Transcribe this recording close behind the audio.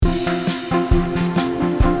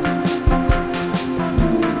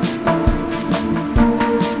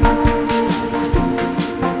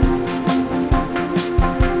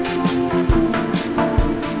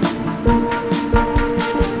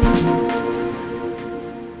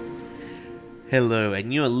Hello,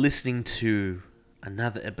 and you are listening to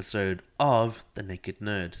another episode of The Naked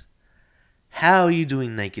Nerd. How are you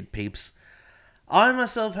doing, naked peeps? I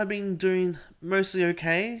myself have been doing mostly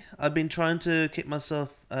okay. I've been trying to keep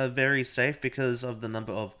myself very safe because of the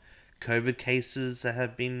number of COVID cases that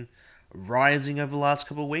have been rising over the last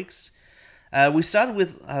couple of weeks. We started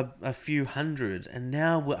with a few hundred, and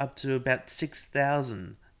now we're up to about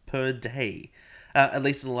 6,000 per day, at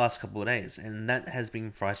least in the last couple of days, and that has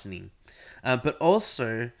been frightening. But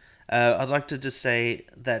also, I'd like to just say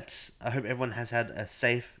that I hope everyone has had a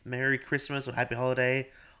safe Merry Christmas or Happy Holiday,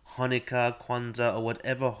 Hanukkah, Kwanzaa, or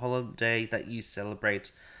whatever holiday that you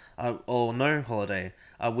celebrate, or no holiday.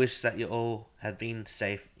 I wish that you all have been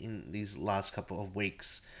safe in these last couple of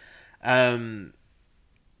weeks. Um,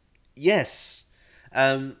 Yes,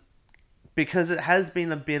 um, because it has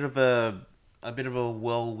been a bit of a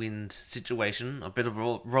whirlwind situation, a bit of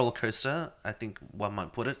a roller coaster. I think one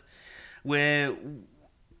might put it, where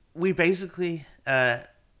we basically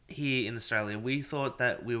here in Australia we thought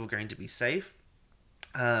that we were going to be safe,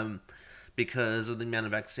 um, because of the amount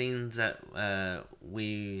of vaccines that uh,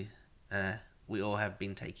 we all have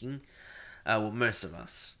been taking. Well, most of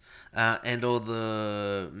us, and all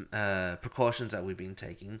the precautions that we've been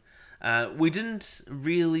taking. We didn't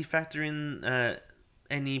really factor in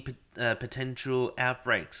any potential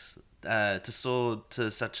outbreaks to soar to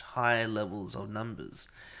such high levels of numbers.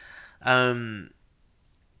 Um,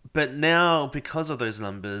 but now, because of those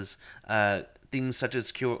numbers, things such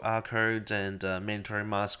as QR codes and mandatory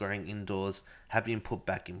mask wearing indoors have been put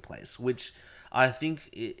back in place, which I think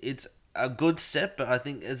it's a good step, but I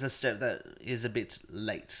think it's a step that is a bit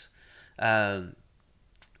late. Um,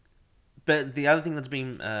 but the other thing that's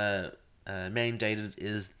been mandated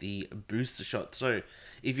is the booster shot. So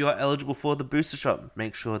if you are eligible for the booster shot,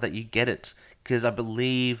 make sure that you get it, because uh, I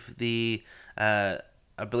believe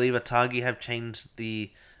Atagi have changed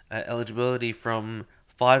the eligibility from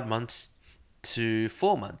 5 months to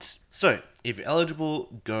 4 months. So if you're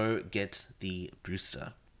eligible, go get the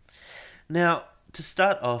booster. Now, to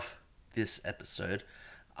start off this episode,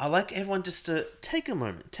 I'd like everyone just to take a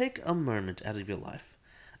moment out of your life.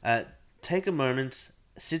 Uh, Take a moment,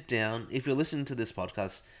 sit down. If you're listening to this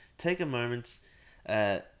podcast, take a moment,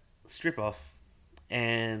 uh, strip off,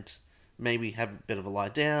 and maybe have a bit of a lie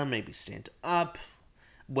down, maybe stand up.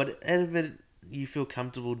 Whatever you feel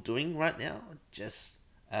comfortable doing right now, just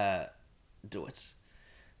do it.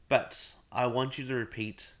 But I want you to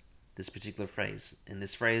repeat this particular phrase, and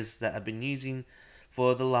this phrase that I've been using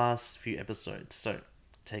for the last few episodes. So,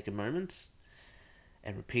 take a moment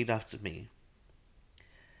and repeat after me.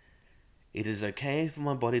 It is okay for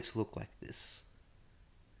my body to look like this.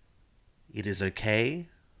 It is okay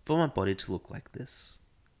for my body to look like this.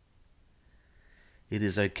 It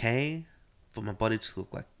is okay for my body to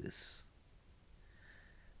look like this.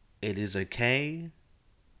 It is okay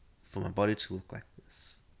for my body to look like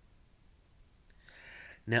this.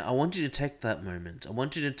 Now, I want you to take that moment. I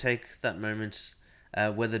want you to take that moment,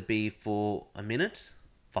 whether it be for a minute,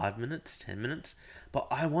 5 minutes, 10 minutes, but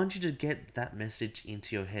I want you to get that message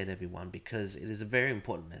into your head, everyone, because it is a very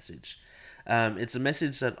important message. It's a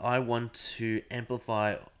message that I want to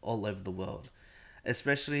amplify all over the world,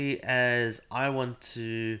 especially as I want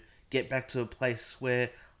to get back to a place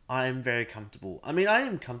where I am very comfortable. I mean, I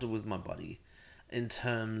am comfortable with my body in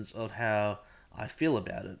terms of how I feel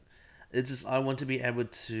about it. It's just I want to be able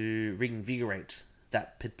to reinvigorate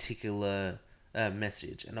that particular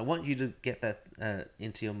message, and I want you to get that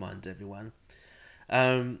into your minds, everyone.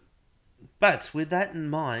 Um, but with that in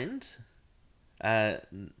mind,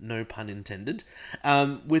 no pun intended.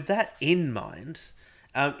 With that in mind,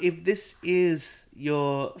 if this is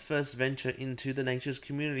your first venture into the Nature's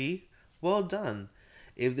community, well done.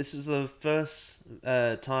 If this is the first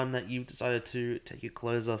time that you've decided to take your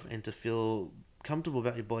clothes off and to feel comfortable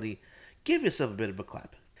about your body, give yourself a bit of a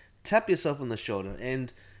clap. Tap yourself on the shoulder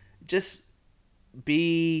and just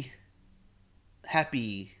be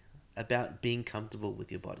happy about being comfortable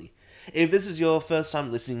with your body. If this is your first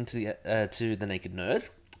time listening to the Naked Nerd,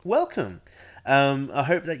 welcome. I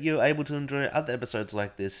hope that you're able to enjoy other episodes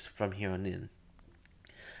like this from here on in.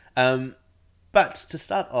 But to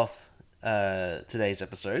start off today's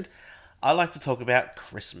episode, I like to talk about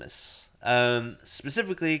Christmas,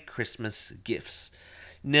 specifically Christmas gifts.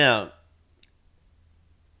 Now,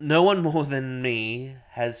 no one more than me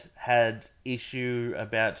has had issue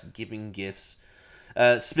about giving gifts,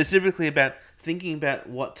 specifically about thinking about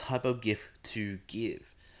what type of gift to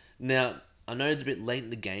give. Now, I know it's a bit late in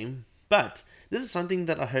the game, but this is something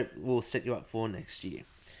that I hope will set you up for next year.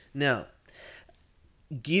 Now,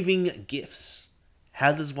 giving gifts.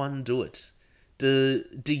 How does one do it?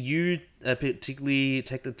 do you particularly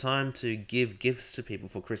take the time to give gifts to people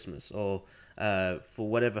for Christmas or for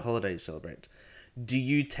whatever holiday you celebrate? Do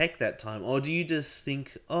you take that time, or do you just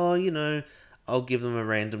think, oh, I'll give them a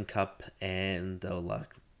random cup and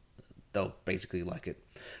they'll basically like it.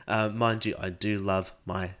 Mind you, I do love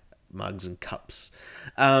my mugs and cups.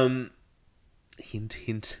 Hint,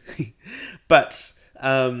 hint. But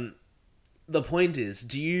the point is,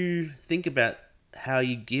 do you think about how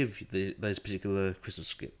you give those particular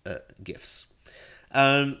Christmas gifts?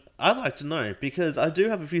 I'd like to know because I do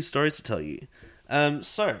have a few stories to tell you.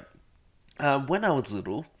 When I was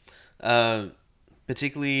little, uh,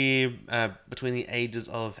 particularly between the ages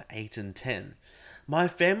of 8 and 10, my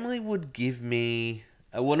family would give me,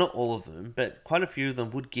 well, not all of them, but quite a few of them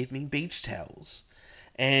would give me beach towels.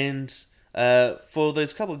 And for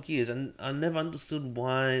those couple of years, and I never understood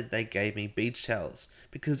why they gave me beach towels.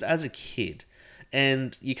 Because as a kid,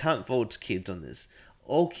 and you can't fault kids on this,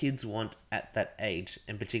 all kids want at that age,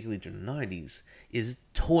 and particularly during the 90s, is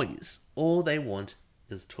toys. All they want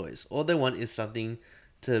is toys. All they want is something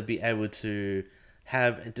to be able to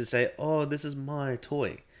have and to say, oh, this is my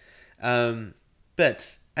toy.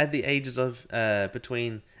 But at the ages of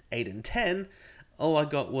between 8 and 10, all I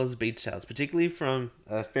got was beach towels, particularly from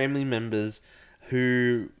family members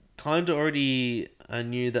who kind of already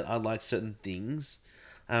knew that I liked certain things.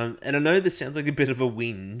 And I know this sounds like a bit of a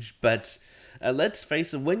whinge, but let's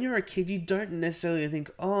face it, when you're a kid, you don't necessarily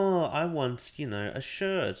think, oh, I want, a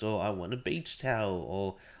shirt, or I want a beach towel,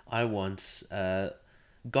 or I want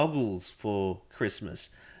goggles for Christmas.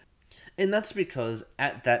 And that's because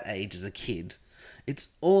at that age as a kid, it's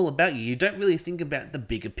all about you. You don't really think about the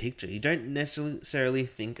bigger picture. You don't necessarily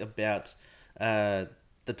think about the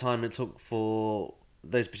time it took for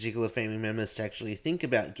those particular family members to actually think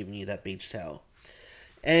about giving you that beach towel.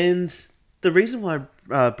 And the reason why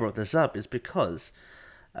I brought this up is because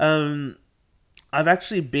I've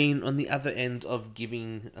actually been on the other end of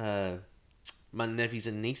giving my nephews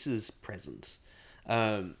and nieces presents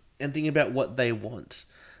and thinking about what they want.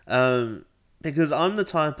 Because I'm the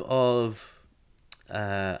type of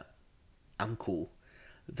uncle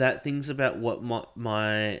that thinks about what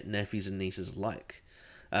my nephews and nieces like.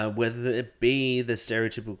 Whether it be the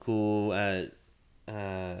stereotypical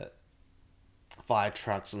fire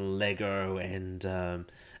trucks and Lego and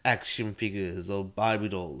action figures or Barbie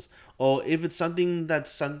dolls, or if it's something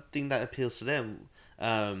that appeals to them,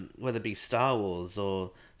 whether it be Star Wars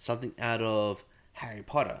or something out of Harry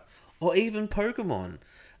Potter or even Pokemon.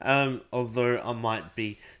 Although I might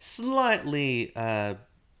be slightly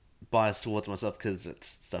biased towards myself because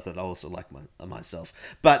it's stuff that I also like myself.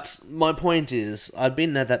 But my point is, I've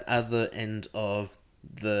been at that other end of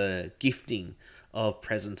the gifting of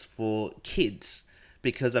presents for kids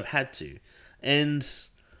because I've had to. And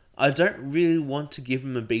I don't really want to give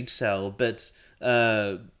them a beach towel, but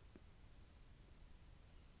I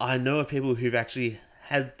know of people who've actually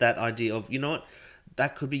had that idea of,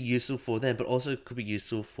 that could be useful for them, but also could be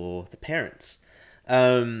useful for the parents.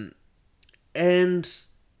 And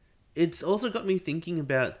it's also got me thinking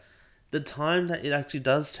about the time that it actually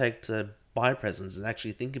does take to buy presents and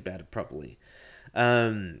actually think about it properly.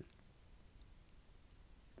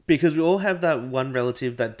 Because we all have that one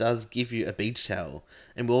relative that does give you a beach towel,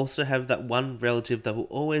 and we also have that one relative that will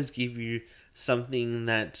always give you something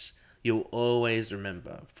that you'll always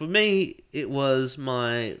remember. For me, it was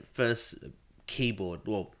my first keyboard,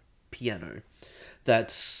 well, piano,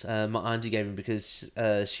 that my auntie gave me because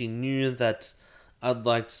she knew that I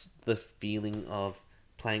liked the feeling of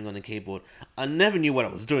playing on a keyboard. I never knew what I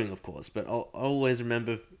was doing, of course, but I always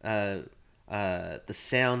remember the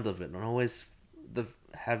sound of it, and I always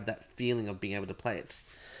have that feeling of being able to play it.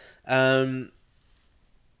 But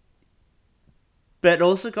it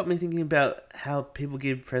also got me thinking about how people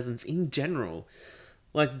give presents in general.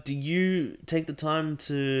 Like, do you take the time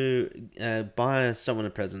to buy someone a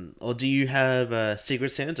present? Or do you have a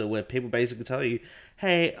Secret Santa where people basically tell you,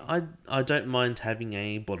 hey, I don't mind having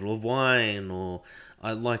a bottle of wine, or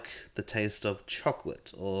I like the taste of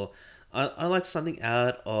chocolate, or I like something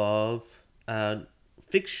out of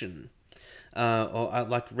fiction, or I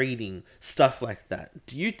like reading, stuff like that.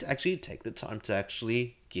 Do you actually take the time to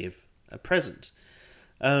actually give a present?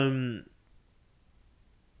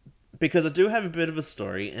 Because I do have a bit of a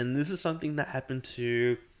story, and this is something that happened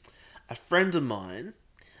to a friend of mine,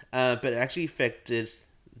 but it actually affected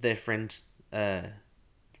their friend and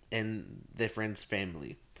their friend's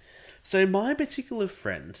family. So my particular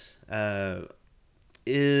friend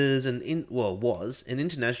was an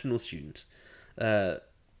international student,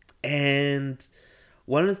 and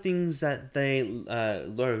one of the things that they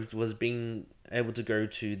loathed was being able to go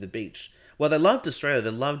to the beach. well, they loved Australia. They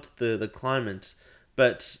loved the climate,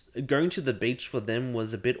 but going to the beach for them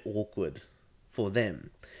was a bit awkward for them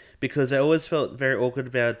because they always felt very awkward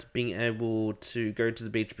about being able to go to the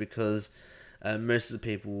beach because most of the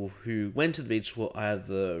people who went to the beach were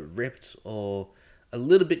either ripped or a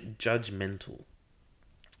little bit judgmental.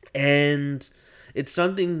 And it's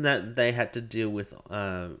something that they had to deal with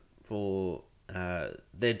for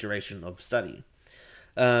their duration of study.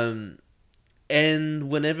 Um, and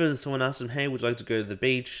whenever someone asked them, "Hey, would you like to go to the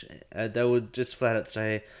beach?" They would just flat out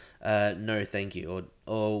say, "No, thank you,"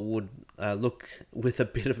 or would look with a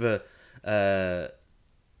bit of a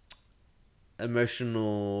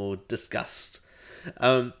emotional disgust.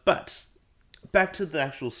 But back to the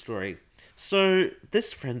actual story. So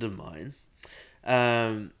this friend of mine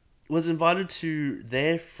was invited to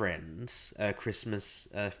their friend's Christmas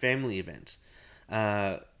family event.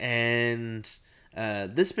 And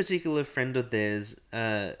this particular friend of theirs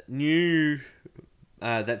knew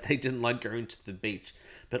that they didn't like going to the beach,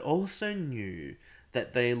 but also knew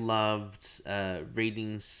that they loved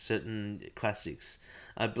reading certain classics.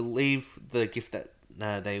 I believe the gift that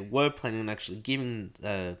they were planning on actually giving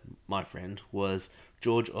my friend was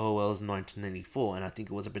George Orwell's 1984, and I think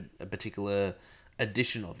it was a particular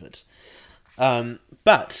edition of it.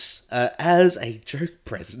 But as a joke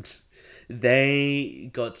present, they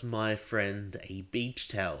got my friend a beach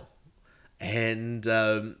towel. And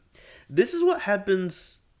this is what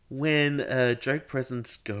happens when joke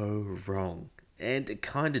presents go wrong. And it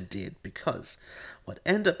kind of did, because what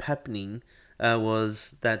ended up happening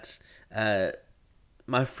was that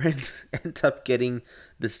my friend ended up getting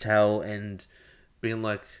this towel and being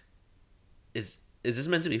like, is this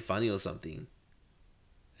meant to be funny or something?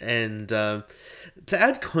 And to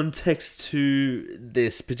add context to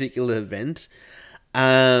this particular event,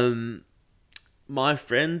 my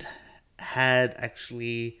friend had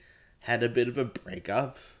actually had a bit of a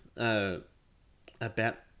breakup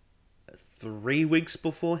about 3 weeks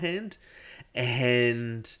beforehand,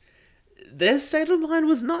 and their state of mind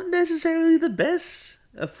was not necessarily the best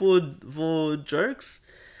for jokes,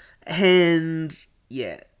 and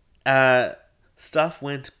yeah, stuff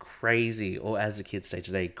went crazy, or as the kids say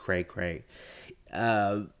today, cray cray.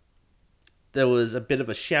 Uh, there was a bit of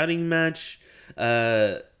a shouting match.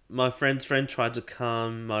 My friend's friend tried to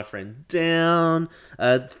calm my friend down.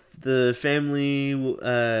 The family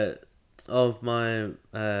of my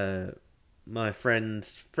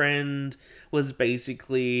friend's friend was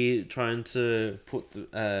basically trying to put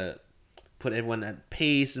everyone at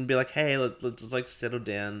peace and be like, "Hey, let's like settle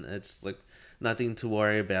down. It's like nothing to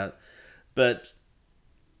worry about." But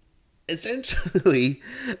essentially,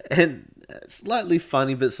 and slightly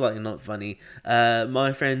funny but slightly not funny,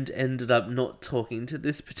 my friend ended up not talking to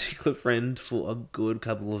this particular friend for a good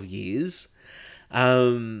couple of years.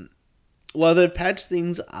 Um, while they patched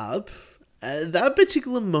things up, that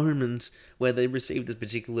particular moment where they received this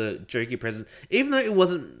particular jokey present, even though it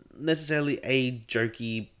wasn't necessarily a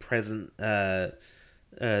jokey present that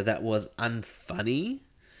was unfunny,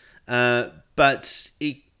 but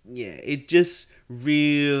it just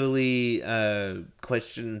really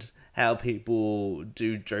questioned how people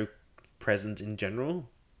do joke presents in general.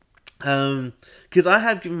 Because I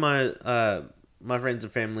have given my friends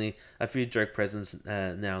and family a few joke presents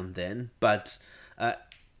now and then, uh,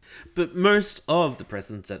 but most of the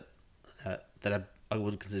presents that I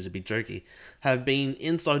would consider to be jokey have been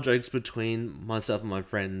inside jokes between myself and my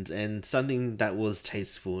friend, and something that was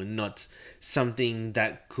tasteful and not something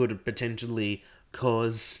that could potentially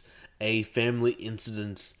cause a family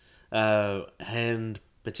incident, and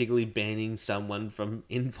particularly banning someone from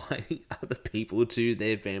inviting other people to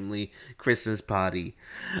their family Christmas party.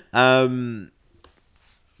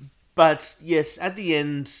 But yes, at the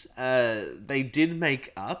end, they did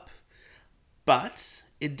make up, but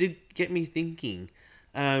it did get me thinking.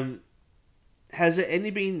 Um, has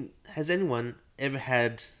anyone ever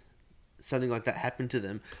had something like that happen to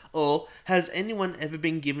them, or has anyone ever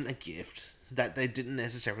been given a gift that they didn't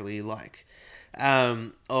necessarily like,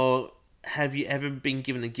 or have you ever been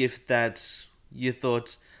given a gift that you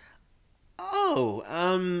thought, oh,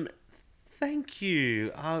 thank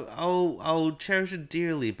you, I'll cherish it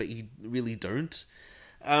dearly, but you really don't?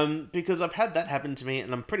 Because I've had that happen to me,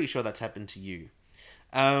 and I'm pretty sure that's happened to you.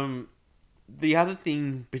 Um, the other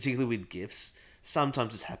thing, particularly with gifts,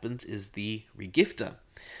 sometimes this happens, is the regifter.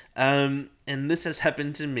 And this has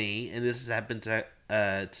happened to me, and this has happened to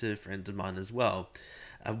friends of mine as well,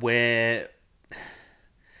 where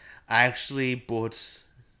I actually bought,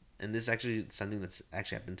 and this is actually something that's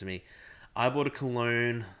actually happened to me. I bought a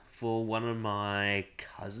cologne for one of my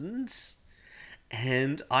cousins,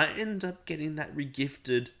 and I ended up getting that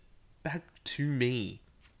regifted back to me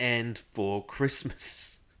and for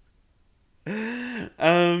Christmas.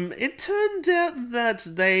 It turned out that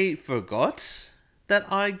they forgot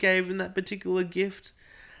that I gave them that particular gift.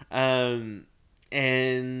 Um,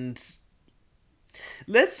 and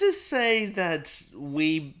let's just say that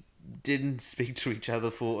we didn't speak to each other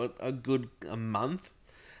for a good a month.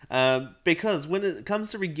 Because when it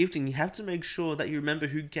comes to regifting, you have to make sure that you remember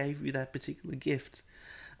who gave you that particular gift.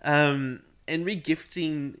 And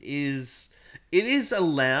regifting is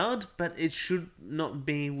allowed, but it should not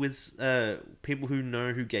be with people who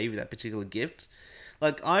know who gave you that particular gift.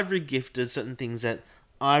 Like I've regifted certain things that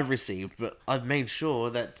I've received, but I've made sure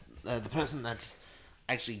that the person that's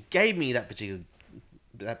actually gave me that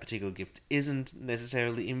particular gift isn't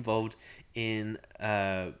necessarily involved in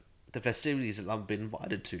the festivities that I've been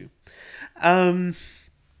invited to. Um,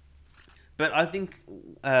 but I think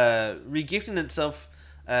regifting itself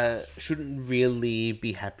shouldn't really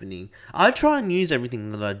be happening. I try and use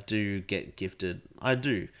everything that I do get gifted. I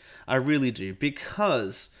do. I really do.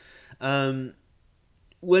 Because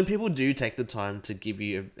when people do take the time to give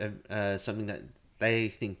you something that they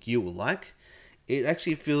think you will like, it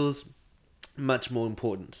actually feels much more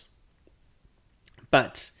important.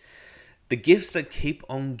 But the gifts that keep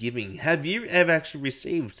on giving. Have you ever actually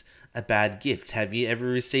received a bad gift? Have you ever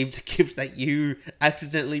received a gift that you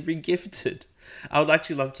accidentally regifted? I would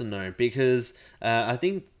actually love to know because I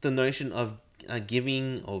think the notion of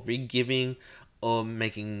giving or re-giving or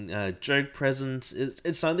making joke presents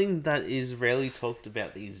it's something that is rarely talked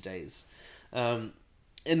about these days.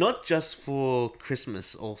 And not just for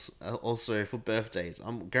Christmas, also for birthdays.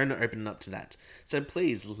 I'm going to open it up to that. So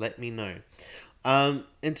please let me know. And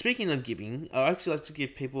speaking of giving, I actually like to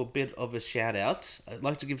give people a bit of a shout out. I'd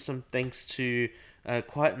like to give some thanks to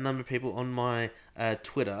quite a number of people on my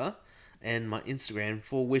Twitter and my Instagram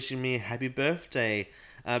for wishing me a happy birthday.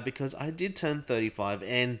 Because I did turn 35,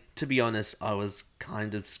 and to be honest, I was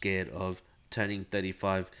kind of scared of turning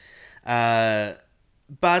 35.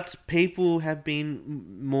 But people have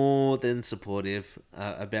been more than supportive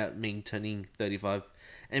about me turning 35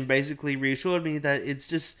 and basically reassured me that it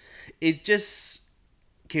just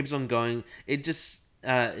keeps on going. It's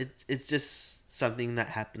just something that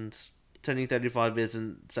happens. Turning 35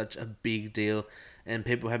 isn't such a big deal, and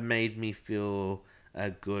people have made me feel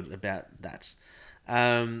good about that.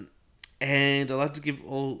 Um, and I'd like to give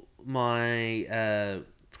all my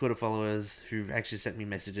Twitter followers who've actually sent me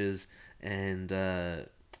messages and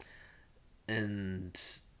and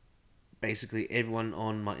basically everyone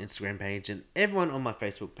on my Instagram page and everyone on my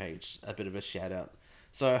Facebook page a bit of a shout out.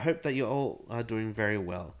 So I hope that you all are doing very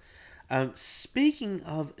well. Speaking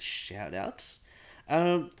of shout outs,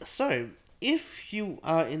 so if you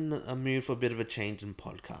are in a mood for a bit of a change in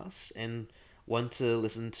podcasts and want to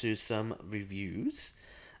listen to some reviews,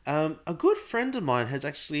 a good friend of mine has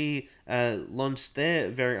actually launched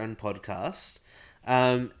their very own podcast.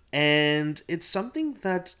 And it's something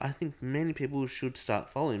that I think many people should start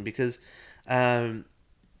following because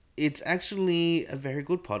it's actually a very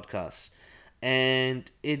good podcast.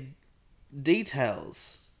 And it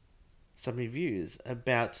details some reviews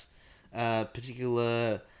about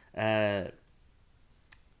particular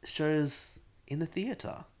shows in the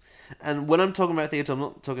theatre. And when I'm talking about theatre, I'm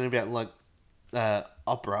not talking about like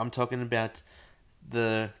opera. I'm talking about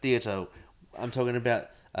the theatre. I'm talking about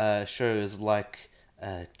shows like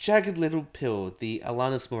Jagged Little Pill, the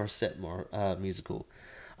Alanis Morissette musical.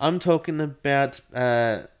 I'm talking about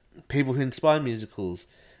people who inspire musicals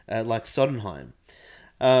like Sondheim.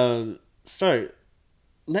 So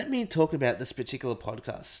let me talk about this particular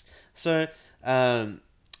podcast. So,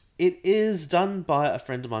 it is done by a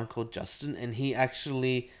friend of mine called Justin, and he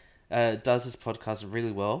actually does his podcast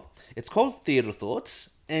really well. It's called Theatre Thoughts,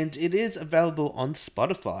 and it is available on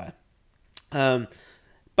Spotify.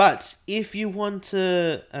 But if you want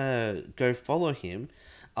to go follow him,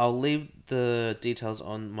 I'll leave the details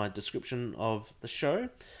on my description of the show.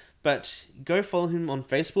 But go follow him on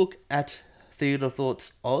Facebook at Theatre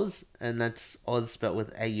Thoughts Oz, and that's Oz spelled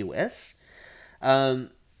with AUS.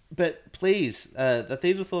 But please, the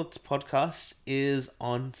Theatre Thoughts podcast is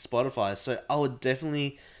on Spotify, so I would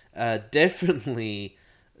definitely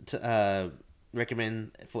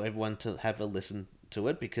recommend for everyone to have a listen to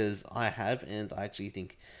it because I have, and I actually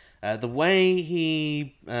think the way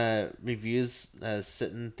he reviews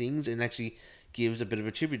certain things and actually gives a bit of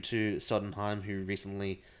a tribute to Sondheim, who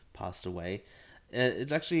recently passed away.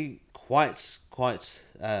 It's actually quite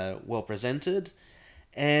well presented,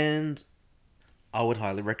 and I would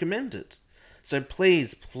highly recommend it. So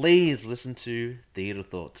please listen to Theatre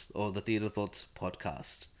Thoughts or the Theatre Thoughts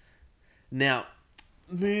podcast. Now,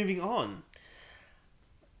 moving on.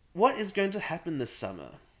 what is going to happen this summer?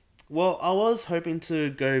 Well, I was hoping to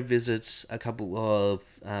go visit a couple of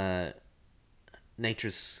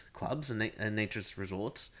nature's clubs and nature's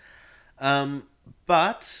resorts. Um,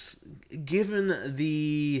 but given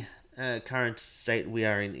the current state we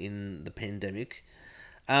are in the pandemic,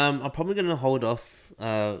 I'm probably going to hold off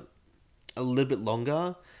a little bit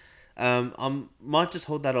longer. I might just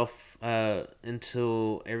hold that off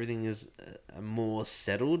until everything is more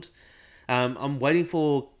settled. I'm waiting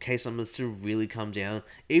for case numbers to really come down,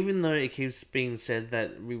 even though it keeps being said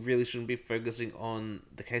that we really shouldn't be focusing on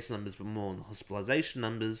the case numbers but more on the hospitalization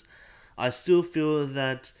numbers. I still feel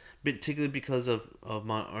that, particularly because of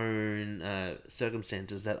my own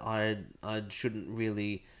circumstances, that I shouldn't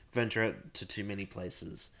really venture out to too many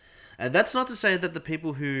places. That's not to say that the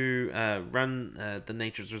people who run the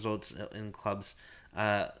nature's resorts in clubs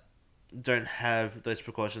uh, don't have those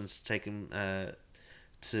precautions taken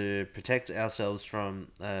to protect ourselves from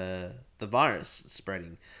the virus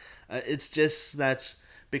spreading. It's just that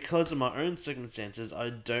because of my own circumstances, I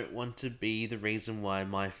don't want to be the reason why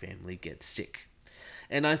my family gets sick.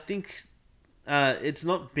 And I think it's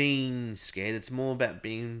not being scared, it's more about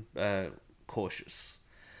being cautious.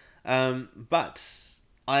 But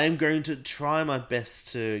I am going to try my best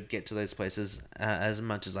to get to those places as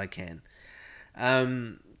much as I can.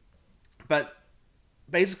 Um, but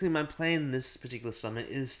basically, my plan this particular summer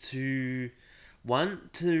is to, one,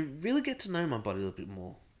 to really get to know my body a little bit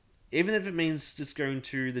more. Even if it means just going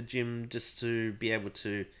to the gym just to be able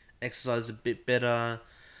to exercise a bit better,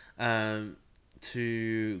 um,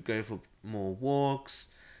 to go for more walks.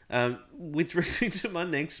 Which brings me to my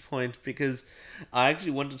next point because I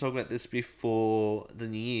actually wanted to talk about this before the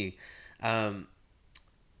new year. Um,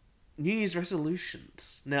 New Year's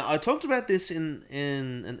resolutions. Now, I talked about this in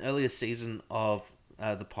an earlier season of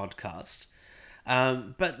the podcast.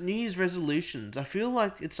 But New Year's resolutions, I feel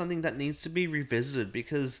like it's something that needs to be revisited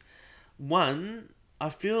because, one, I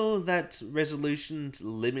feel that resolutions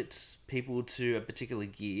limit people to a particular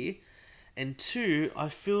year, and two, I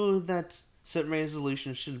feel that certain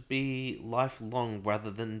resolutions should be lifelong rather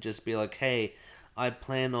than just be like, hey, I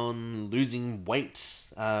plan on losing weight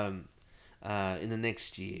in the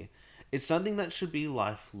next year. It's something that should be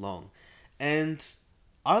lifelong. And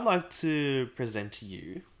I'd like to present to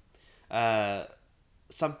you uh,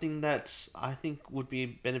 something that I think would be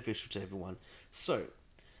beneficial to everyone. So,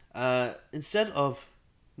 instead of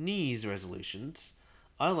New Year's resolutions,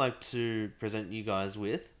 I like to present you guys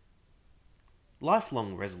with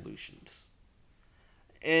lifelong resolutions.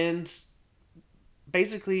 And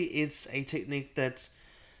basically, it's a technique that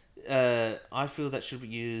I feel that should be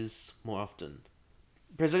used more often.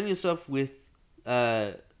 Present yourself with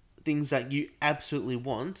uh, things that you absolutely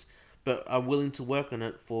want, but are willing to work on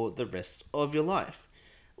it for the rest of your life.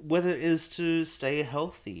 Whether it is to stay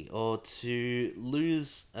healthy or to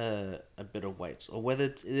lose a bit of weight, or whether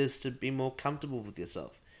it is to be more comfortable with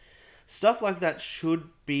yourself. Stuff like that should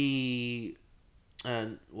be,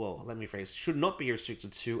 well, let me phrase, should not be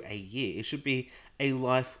restricted to a year. It should be a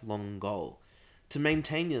lifelong goal to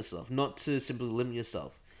maintain yourself, not to simply limit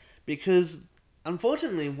yourself. Because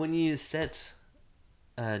unfortunately, when you set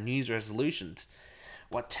New Year's resolutions,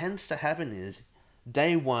 what tends to happen is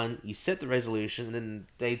day one you set the resolution, and then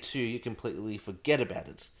day two you completely forget about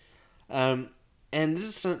it. Um, and this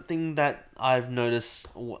is something that I've noticed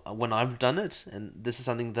when I've done it, and this is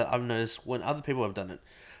something that I've noticed when other people have done it.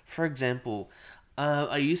 For example,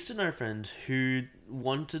 I used to know a friend who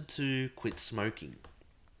wanted to quit smoking,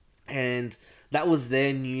 and that was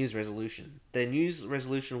their New Year's resolution. Their New Year's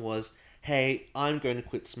resolution was, "Hey, I'm going to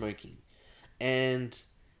quit smoking," and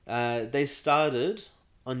they started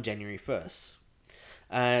on January 1st.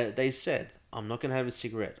 They said, "I'm not gonna have a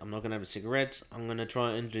cigarette. I'm not gonna have a cigarette. I'm gonna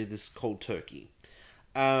try and do this cold turkey,"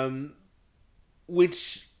 um,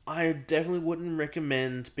 which I definitely wouldn't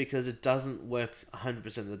recommend because it doesn't work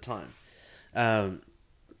 100% of the time. Um,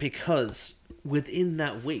 because within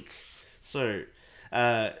that week, so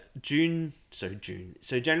so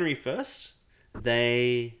January 1st,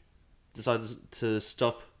 they decided to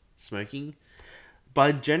stop smoking.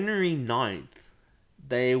 By January 9th,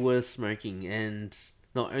 they were smoking, and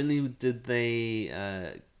not only did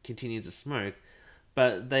they continue to smoke,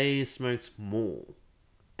 but they smoked more.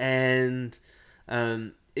 And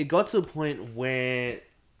it got to a point where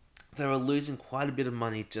they were losing quite a bit of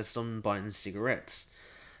money just on buying cigarettes.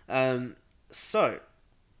 So,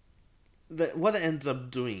 what they ended up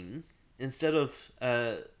doing, instead of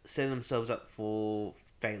setting themselves up for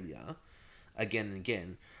failure again and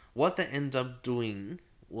again, what they ended up doing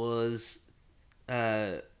was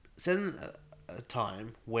setting a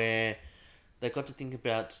time where they got to think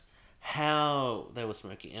about how they were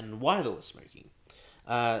smoking and why they were smoking.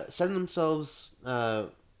 Setting themselves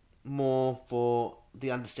more for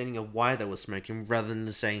the understanding of why they were smoking rather than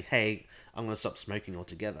just saying, hey, I'm going to stop smoking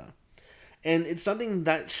altogether. And it's something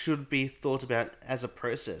that should be thought about as a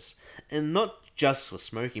process, and not just for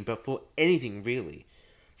smoking, but for anything really.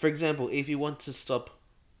 For example, if you want to stop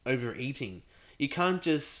overeating, you can't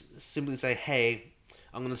just simply say, hey,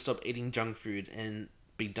 I'm going to stop eating junk food and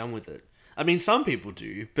be done with it. I mean, some people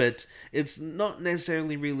do, but it's not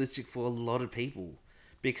necessarily realistic for a lot of people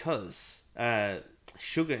because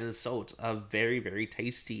sugar and salt are very, very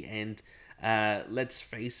tasty, and let's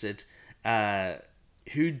face it,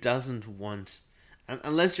 who doesn't want,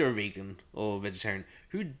 unless you're a vegan or vegetarian,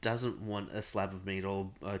 who doesn't want a slab of meat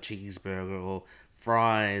or a cheeseburger or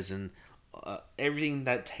fries and everything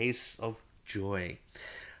that tastes of joy?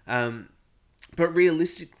 Um, but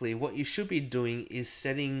realistically, what you should be doing is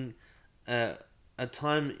setting a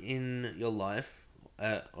time in your life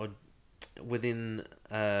or within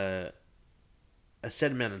a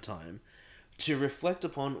set amount of time to reflect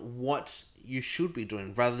upon what you should be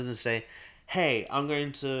doing rather than say, hey, I'm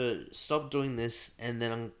going to stop doing this and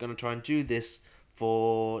then I'm going to try and do this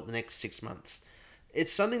for the next 6 months.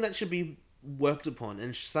 It's something that should be worked upon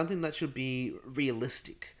and something that should be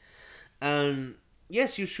realistic.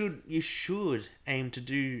 Yes, you should aim to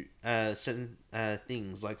do certain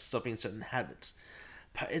things like stopping certain habits,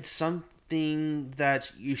 but it's something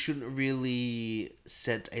that you shouldn't really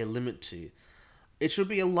set a limit to. It should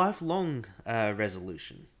be a lifelong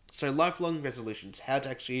resolution. So, lifelong resolutions, how to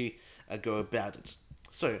actually go about it.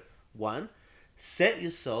 So, one, set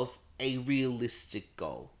yourself a realistic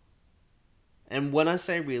goal. And when I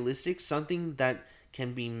say realistic, something that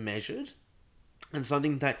can be measured and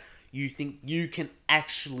something that you think you can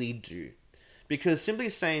actually do. Because simply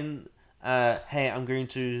saying, hey, I'm going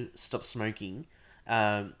to stop smoking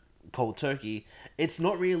cold turkey, it's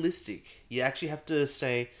not realistic. You actually have to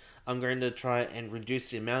say, I'm going to try and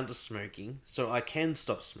reduce the amount of smoking so I can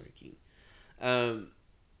stop smoking. Um,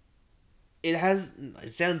 it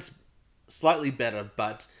sounds slightly better,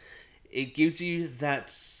 but it gives you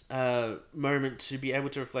that moment to be able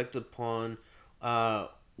to reflect upon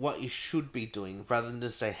what you should be doing rather than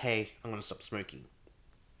just say, hey, I'm going to stop smoking.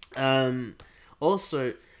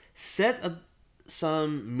 Also, set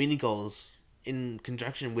some mini goals in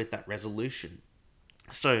conjunction with that resolution.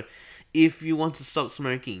 So, if you want to stop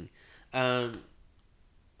smoking, um,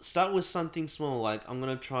 start with something small like I'm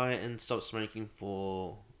going to try and stop smoking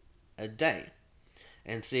for a day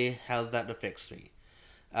and see how that affects me.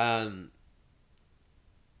 Um,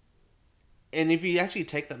 and if you actually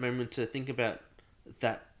take that moment to think about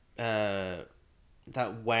that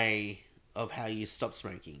that way of how you stop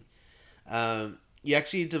smoking, you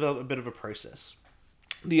actually develop a bit of a process.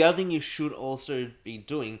 The other thing you should also be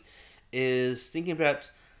doing is thinking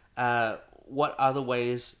about what other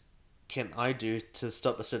ways can I do to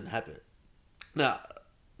stop a certain habit. Now,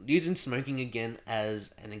 using smoking again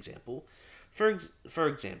as an example, for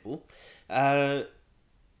example, uh,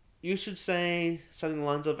 you should say something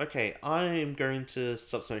along the lines of, okay, I'm going to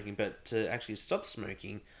stop smoking, but to actually stop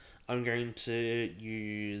smoking, I'm going to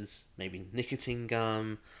use maybe nicotine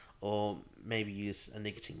gum, or maybe use a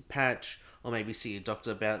nicotine patch, or maybe see a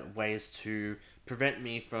doctor about ways to prevent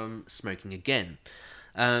me from smoking again.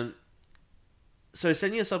 Um, so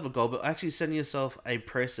setting yourself a goal, but actually setting yourself a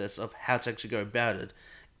process of how to actually go about it,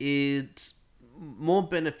 it's more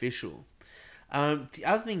beneficial. The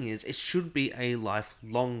other thing is, it should be a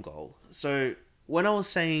lifelong goal. So when I was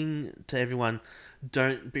saying to everyone,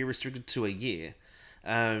 don't be restricted to a year,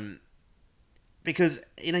 um, because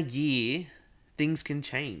in a year, things can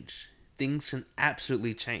change. Things can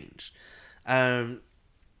absolutely change. Um,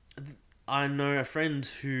 I know a friend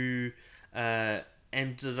who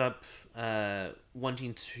ended up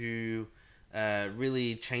wanting to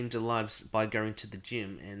really change their lives by going to the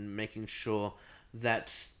gym and making sure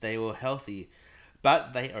that they were healthy.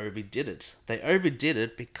 But they overdid it. They overdid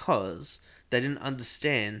it because they didn't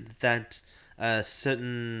understand that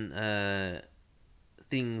certain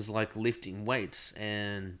things like lifting weights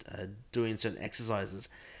and doing certain exercises,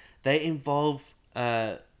 they involve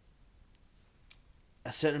a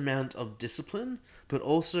certain amount of discipline, but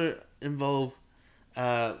also involve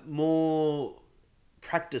more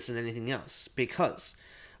practice than anything else. Because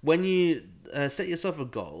when you set yourself a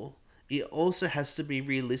goal, it also has to be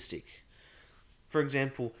realistic. For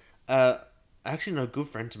example, I actually know a good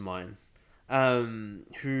friend of mine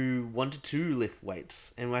who wanted to lift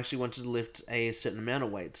weights and actually wanted to lift a certain amount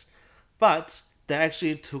of weights, but they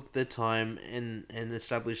actually took their time and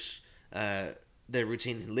established their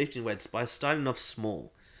routine in lifting weights by starting off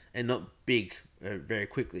small and not big very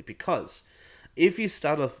quickly, because if you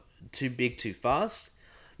start off too big too fast,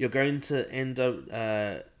 you're going to end up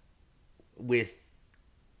with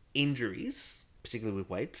injuries, particularly with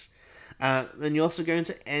weights, and you're also going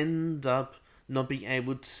to end up not being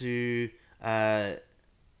able to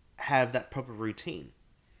have that proper routine.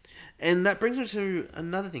 And that brings me to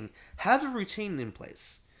another thing. Have a routine in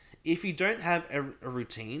place. If you don't have a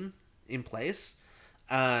routine in place,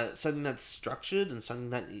 something that's structured and something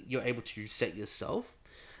that you're able to set yourself,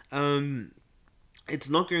 it's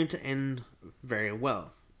not going to end very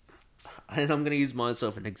well. And I'm going to use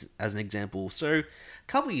myself as an example. So, a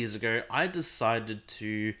couple years ago, I decided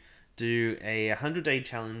to do a 100-day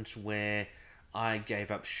challenge where I gave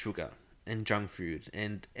up sugar and junk food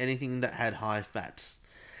and anything that had high fats.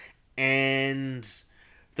 And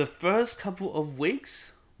the first couple of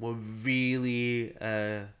weeks were really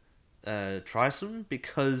tiresome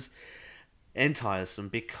because of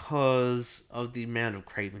the amount of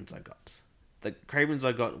cravings I got. The cravings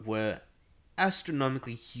I got were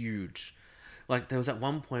astronomically huge. Like, there was at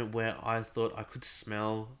one point where I thought I could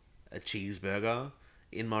smell a cheeseburger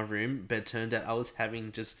in my room, but it turned out I was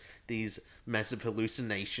having just these massive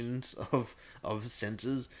hallucinations of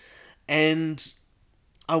senses. And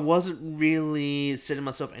I wasn't really setting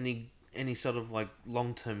myself any sort of like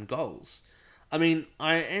long-term goals. I mean,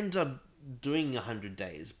 I ended up doing 100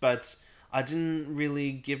 days, but I didn't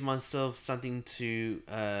really give myself something to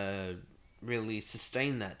really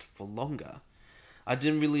sustain that for longer. I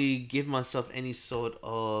didn't really give myself any sort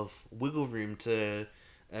of wiggle room to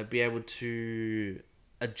be able to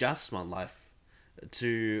adjust my life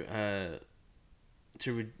to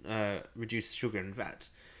reduce sugar and fat.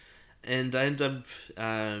 And I ended up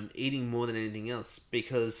eating more than anything else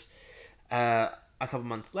because a couple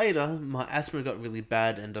months later, my asthma got really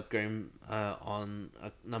bad. Ended up going on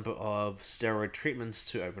a number of steroid treatments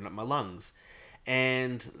to open up my lungs,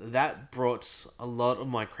 and that brought a lot of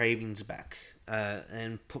my cravings back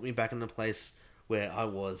and put me back in the place where I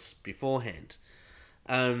was beforehand.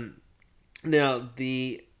 Now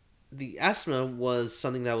the asthma was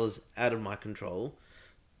something that was out of my control,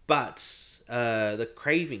 but the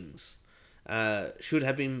cravings should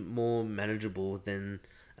have been more manageable than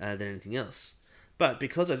anything else. But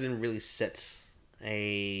because I didn't really set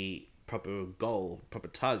a proper goal, proper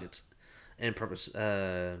target, and proper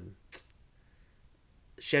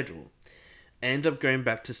schedule, I ended up going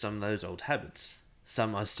back to some of those old habits.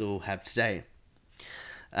 Some I still have today.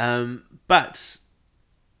 But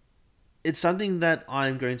it's something that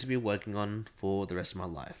I'm going to be working on for the rest of my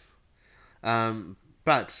life.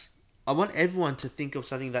 But I want everyone to think of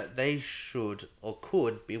something that they should or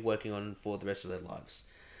could be working on for the rest of their lives.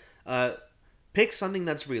 Pick something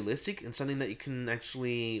that's realistic and something that you can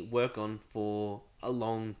actually work on for a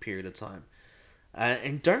long period of time.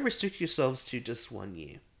 And don't restrict yourselves to just 1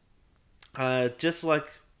 year. Just like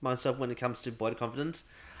myself when it comes to body confidence,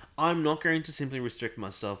 I'm not going to simply restrict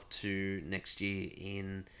myself to next year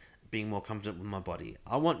in being more confident with my body.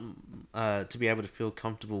 I want to be able to feel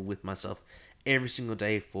comfortable with myself every single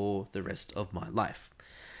day for the rest of my life.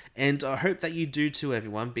 And I hope that you do too,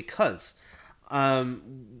 everyone, because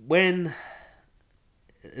when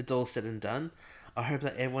it's all said and done, I hope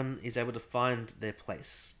that everyone is able to find their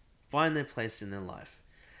place in their life.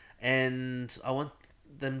 And I want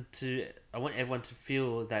everyone to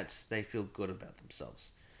feel that they feel good about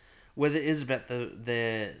themselves. Whether it is about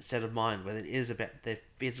their set of mind, whether it is about their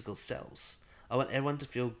physical selves. I want everyone to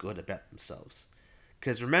feel good about themselves.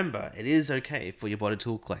 Because remember, it is okay for your body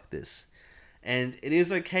to look like this. And it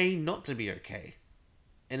is okay not to be okay.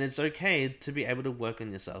 And it's okay to be able to work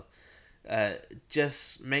on yourself.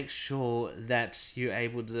 Just make sure that you're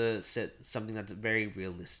able to set something that's very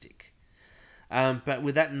realistic. But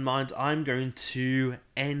with that in mind, I'm going to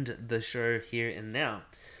end the show here and now.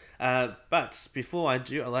 But before I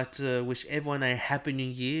do, I'd like to wish everyone a happy new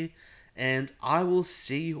year. And I will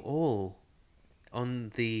see you all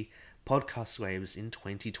on the podcast waves in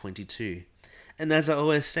 2022. And as I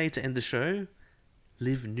always say to end the show,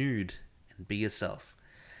 live nude and be yourself.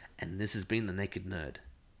 And this has been The Naked Nerd.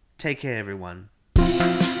 Take care, everyone.